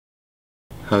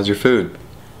How's your food?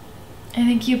 I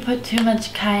think you put too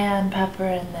much cayenne pepper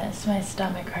in this. My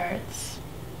stomach hurts.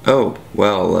 Oh,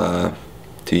 well,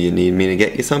 do you need me to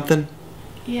get you something?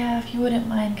 Yeah, if you wouldn't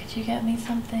mind, could you get me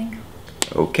something?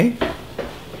 Okay.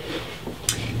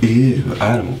 Ew,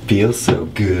 I don't feel so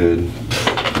good.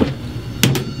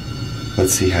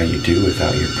 Let's see how you do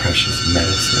without your precious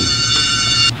medicine.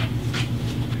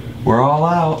 We're all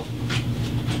out.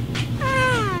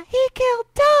 Ah, he killed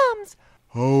Tom's.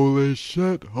 Holy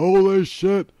shit, holy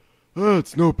shit.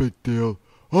 That's no big deal.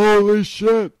 Holy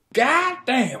shit. God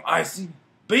damn, Icy.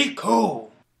 Be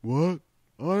cool. What?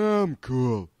 I am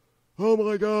cool. Oh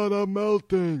my god, I'm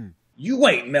melting. You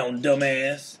ain't melting,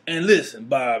 dumbass. And listen,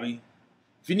 Bobby.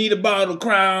 If you need a bottle of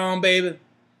Crown, baby,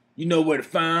 you know where to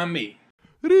find me.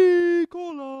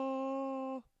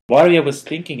 Ricola. What I was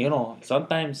thinking,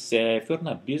 sometimes if you're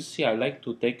not busy, I like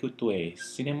to take you to a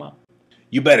cinema.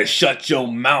 You better shut your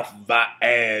mouth,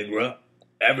 Viagra.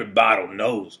 Every bottle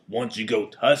knows once you go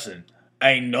tussin',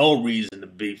 ain't no reason to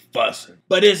be fussin'.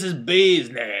 But this is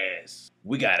business.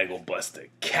 We gotta go bust a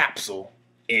capsule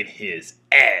in his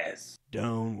ass.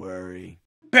 Don't worry.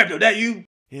 Pepto, that you?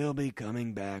 He'll be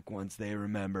coming back once they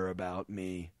remember about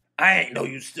me. I ain't know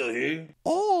you still here.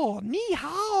 Oh, ni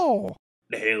hao.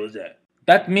 The hell is that?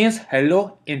 That means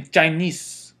hello in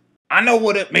Chinese. I know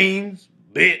what it means,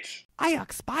 bitch. I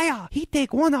expire. He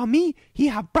take one on me. He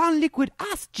have brown liquid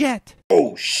ass jet.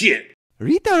 Oh shit.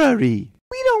 Literary.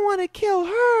 We don't want to kill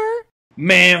her.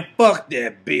 Man, fuck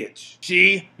that bitch.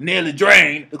 She nearly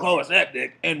drained the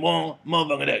chloroseptic in one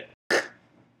motherfucking day.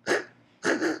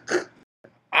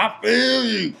 I feel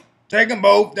you. Take them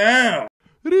both down.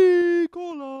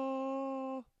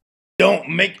 Ricola. Don't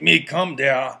make me come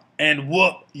there and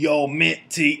whoop your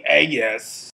minty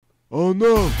ass. Oh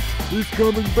no, he's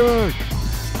coming back.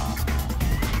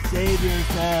 Save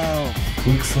yourself.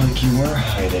 Looks like you were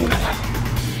hiding.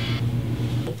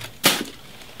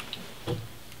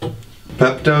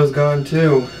 Pepto's gone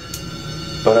too.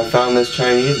 But I found this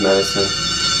Chinese medicine.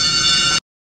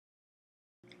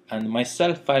 And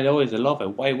myself, I always love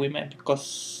white women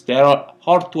because they are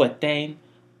hard to attain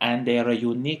and they are a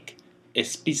unique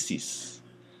species.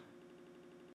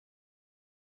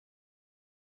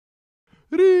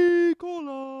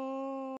 Ricola.